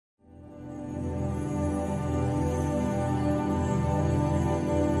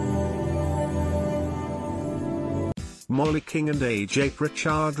Mollie King and AJ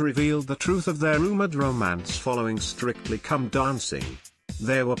Pritchard revealed the truth of their rumored romance following Strictly Come Dancing.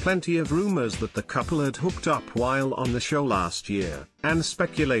 There were plenty of rumors that the couple had hooked up while on the show last year, and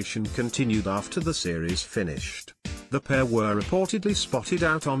speculation continued after the series finished. The pair were reportedly spotted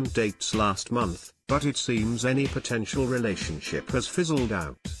out on dates last month, but it seems any potential relationship has fizzled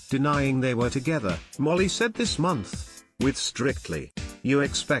out. Denying they were together, Mollie said this month, "With Strictly, you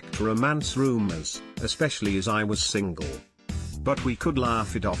expect romance rumors, especially as I was single. But we could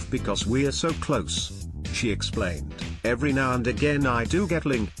laugh it off because we're so close," she explained. "Every now and again I do get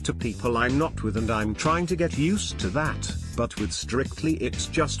linked to people I'm not with and I'm trying to get used to that, but with Strictly it's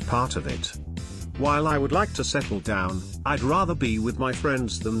just part of it. While I would like to settle down, I'd rather be with my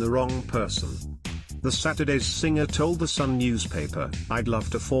friends than the wrong person." The Saturday's singer told the Sun newspaper, "I'd love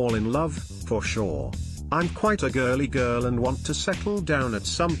to fall in love, for sure. I'm quite a girly girl and want to settle down at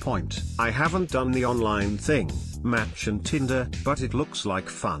some point. I haven't done the online thing, Match and Tinder, but it looks like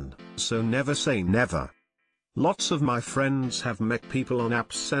fun, so never say never. Lots of my friends have met people on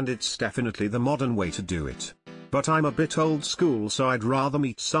apps and it's definitely the modern way to do it. But I'm a bit old school, so I'd rather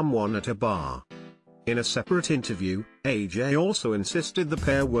meet someone at a bar." In a separate interview, AJ also insisted the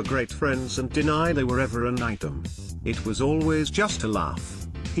pair were great friends and denied they were ever an item. "It was always just a laugh,"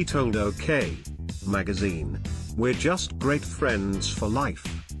 he told OK! Magazine. "We're just great friends for life.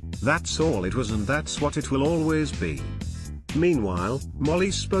 That's all it was and that's what it will always be." Meanwhile,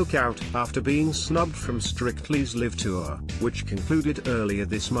 Mollie spoke out after being snubbed from Strictly's Live tour, which concluded earlier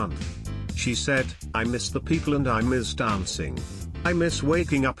this month. She said, "I miss the people and I miss dancing. I miss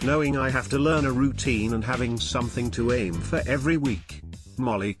waking up knowing I have to learn a routine and having something to aim for every week."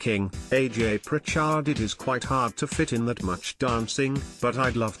 Mollie King, AJ Pritchard. "It is quite hard to fit in that much dancing, but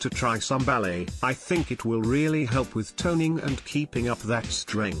I'd love to try some ballet. I think it will really help with toning and keeping up that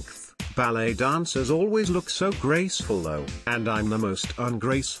strength. Ballet dancers always look so graceful though, and I'm the most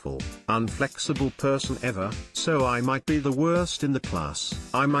ungraceful, unflexible person ever, so I might be the worst in the class.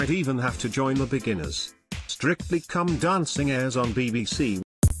 I might even have to join the beginners." Strictly Come Dancing airs on BBC